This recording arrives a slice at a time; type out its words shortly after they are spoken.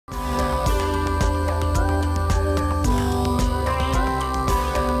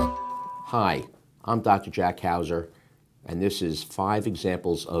Hi, I'm Dr. Jack Hauser, and this is 5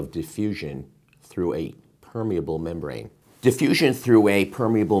 examples of diffusion through a permeable membrane. Diffusion through a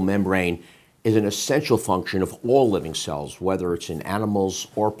permeable membrane is an essential function of all living cells, whether it's in animals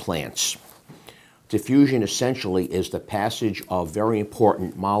or plants. Diffusion essentially is the passage of very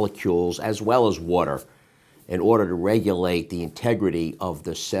important molecules as well as water in order to regulate the integrity of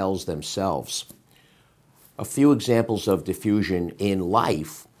the cells themselves. A few examples of diffusion in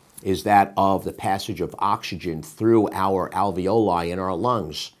life is that of the passage of oxygen through our alveoli in our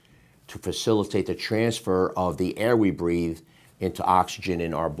lungs to facilitate the transfer of the air we breathe into oxygen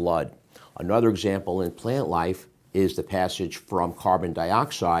in our blood. Another example in plant life is the passage from carbon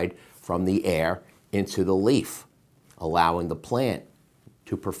dioxide from the air into the leaf, allowing the plant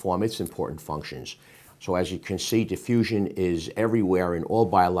to perform its important functions. So as you can see, diffusion is everywhere in all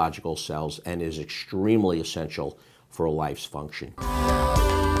biological cells and is extremely essential for life's function.